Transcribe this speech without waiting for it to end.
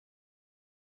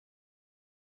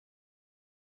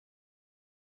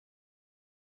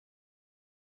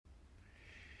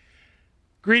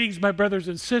Greetings, my brothers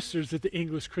and sisters at the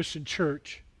English Christian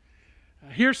Church.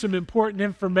 Here's some important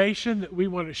information that we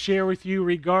want to share with you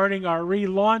regarding our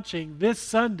relaunching this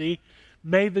Sunday,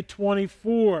 May the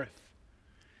 24th.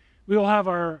 We will have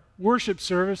our worship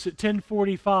service at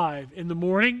 10:45 in the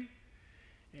morning.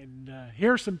 And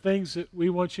here are some things that we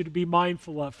want you to be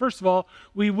mindful of. First of all,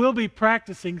 we will be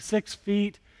practicing 6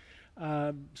 feet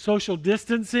social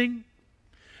distancing.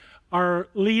 Our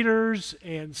leaders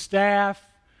and staff,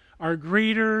 our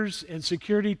greeters and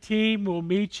security team will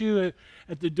meet you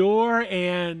at the door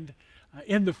and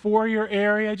in the foyer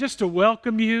area just to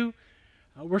welcome you.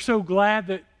 We're so glad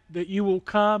that you will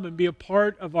come and be a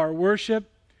part of our worship.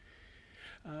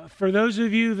 For those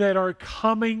of you that are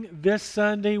coming this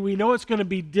Sunday, we know it's going to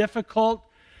be difficult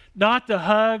not to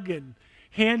hug and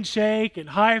handshake and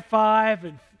high five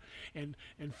and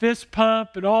fist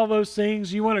pump and all those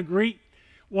things. You want to greet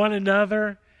one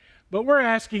another. But we're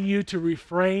asking you to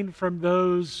refrain from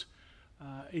those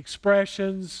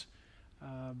expressions.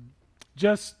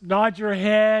 Just nod your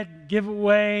head, give a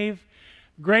wave,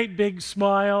 great big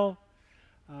smile.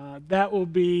 That will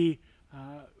be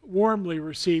warmly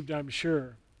received, I'm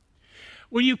sure.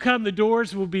 When you come, the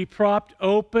doors will be propped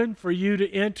open for you to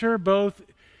enter, both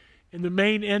in the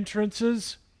main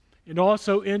entrances and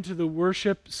also into the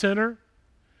worship center.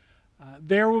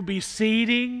 There will be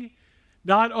seating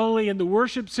not only in the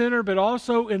worship center, but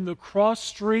also in the cross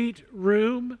street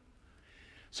room.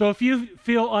 So if you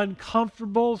feel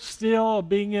uncomfortable still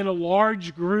being in a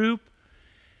large group,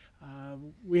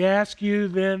 we ask you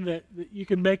then that you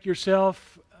can make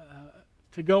yourself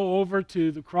to go over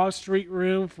to the cross street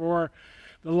room for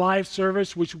the live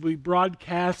service, which will be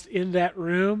broadcast in that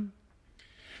room.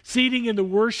 Seating in the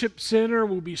worship center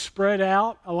will be spread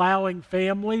out, allowing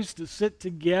families to sit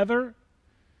together.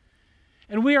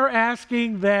 And we are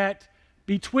asking that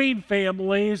between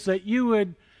families that you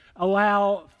would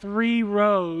allow 3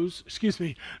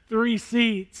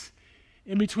 seats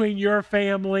in between your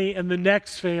family and the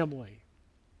next family.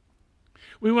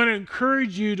 We want to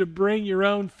encourage you to bring your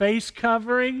own face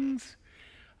coverings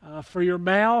for your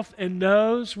mouth and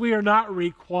nose. We are not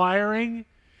requiring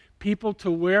people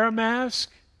to wear a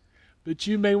mask, but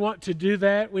you may want to do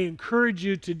that. We encourage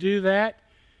you to do that.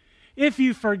 If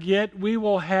you forget, we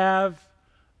will have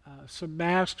some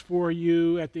masks for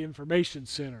you at the information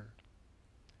center.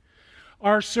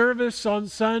 Our service on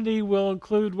Sunday will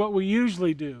include what we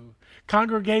usually do: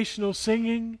 congregational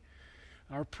singing,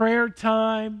 our prayer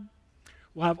time.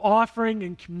 We'll have offering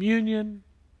and communion.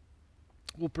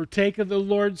 We'll partake of the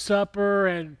Lord's Supper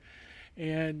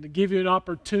and give you an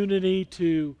opportunity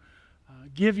to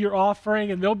give your offering.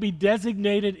 And there'll be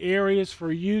designated areas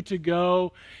for you to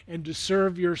go and to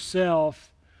serve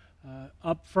yourself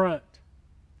up front.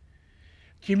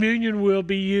 Communion will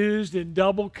be used in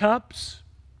double cups.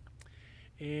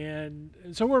 And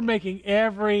so we're making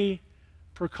every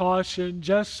precaution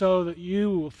just so that you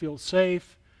will feel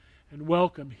safe and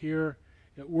welcome here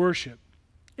at worship.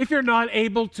 If you're not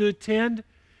able to attend,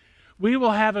 we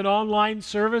will have an online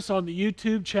service on the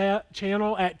YouTube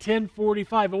channel at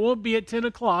 10:45. It won't be at 10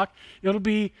 o'clock. It'll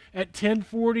be at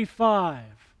 10:45.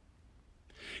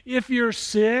 If you're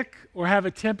sick or have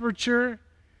a temperature,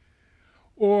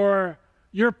 or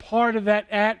you're part of that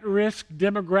at-risk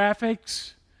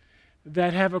demographics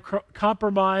that have a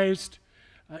compromised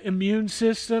immune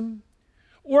system,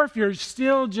 or if you're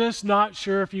still just not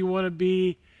sure if you want to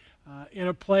be in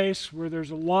a place where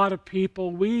there's a lot of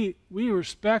people, we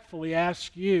respectfully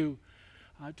ask you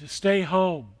to stay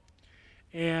home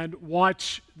and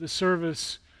watch the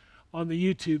service on the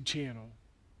YouTube channel.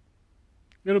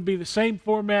 It'll be the same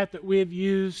format that we have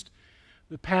used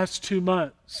the past 2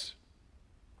 months.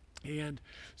 And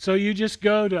so you just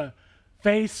go to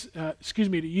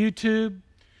YouTube,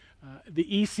 the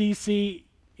ECC,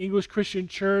 English Christian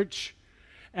Church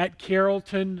at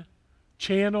Carrollton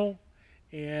channel,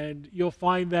 and you'll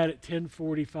find that at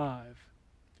 10:45.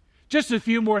 Just a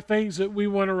few more things that we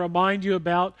want to remind you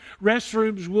about.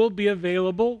 Restrooms will be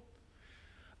available.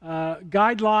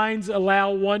 Guidelines allow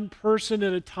 1 person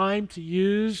at a time to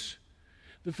use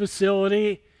the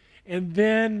facility, and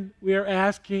then we are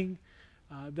asking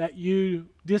that you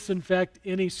disinfect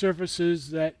any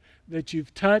surfaces that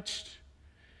you've touched.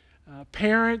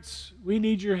 Parents, we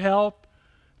need your help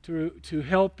to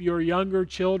help your younger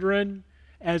children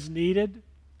as needed.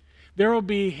 There will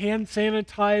be hand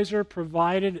sanitizer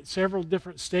provided at several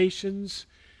different stations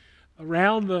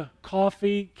around the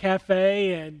coffee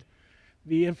cafe and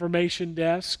the information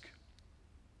desk.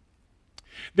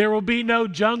 There will be no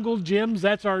jungle gyms.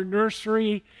 That's our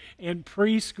nursery and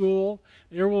preschool.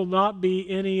 There will not be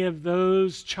any of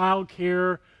those child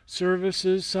care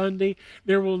services Sunday.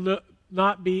 There will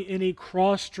not be any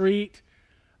cross-street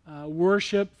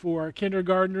worship for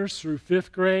kindergartners through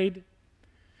 5th grade.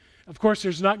 Of course,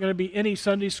 there's not going to be any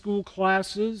Sunday school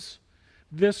classes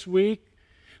this week.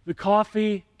 The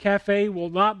coffee cafe will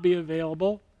not be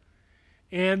available,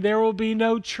 and there will be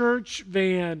no church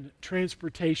van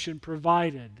transportation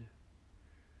provided.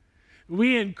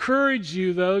 We encourage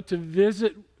you, though, to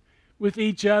visit with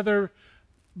each other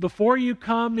before you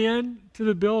come in to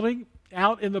the building,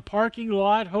 out in the parking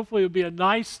lot. Hopefully it'll be a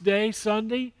nice day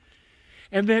Sunday.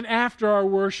 And then after our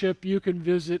worship, you can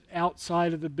visit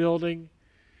outside of the building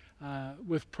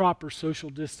with proper social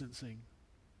distancing.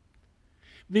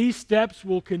 These steps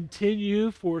will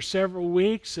continue for several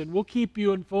weeks, and we'll keep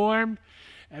you informed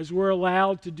as we're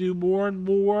allowed to do more and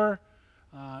more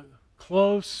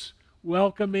close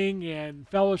welcoming and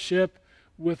fellowship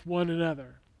with one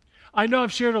another. I know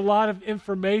I've shared a lot of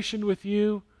information with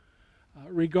you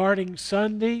regarding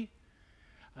Sunday.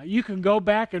 You can go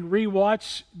back and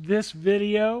rewatch this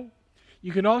video.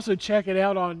 You can also check it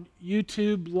out on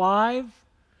YouTube Live,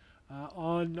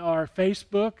 on our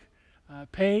Facebook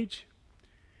page.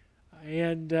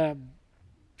 And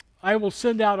I will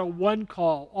send out a one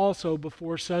call also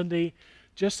before Sunday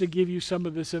just to give you some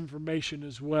of this information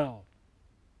as well.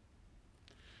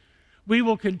 We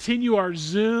will continue our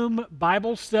Zoom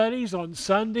Bible studies on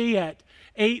Sunday at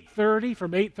 8:30,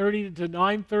 from 8:30 to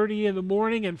 9:30 in the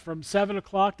morning, and from 7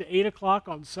 o'clock to 8 o'clock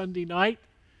on Sunday night.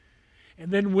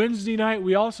 And then Wednesday night,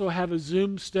 we also have a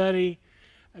Zoom study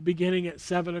beginning at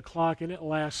 7 o'clock, and it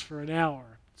lasts for an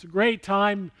hour. It's a great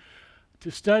time to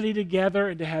study together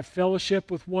and to have fellowship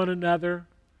with one another.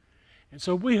 And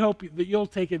so we hope that you'll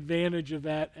take advantage of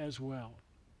that as well.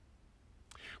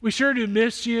 We sure do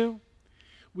miss you.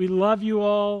 We love you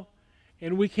all,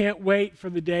 and we can't wait for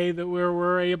the day that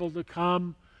we're able to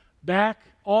come back,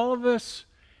 all of us,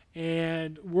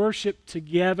 and worship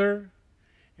together.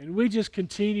 And we just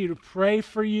continue to pray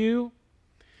for you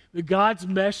that God's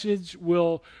message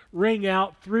will ring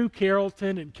out through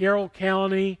Carrollton and Carroll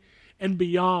County and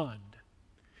beyond,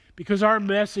 because our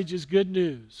message is good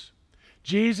news.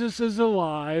 Jesus is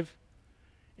alive,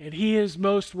 and He is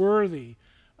most worthy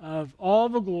of all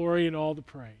the glory and all the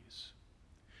praise.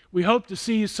 We hope to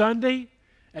see you Sunday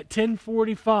at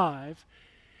 10:45,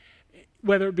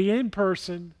 whether it be in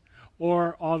person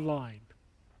or online.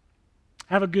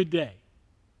 Have a good day.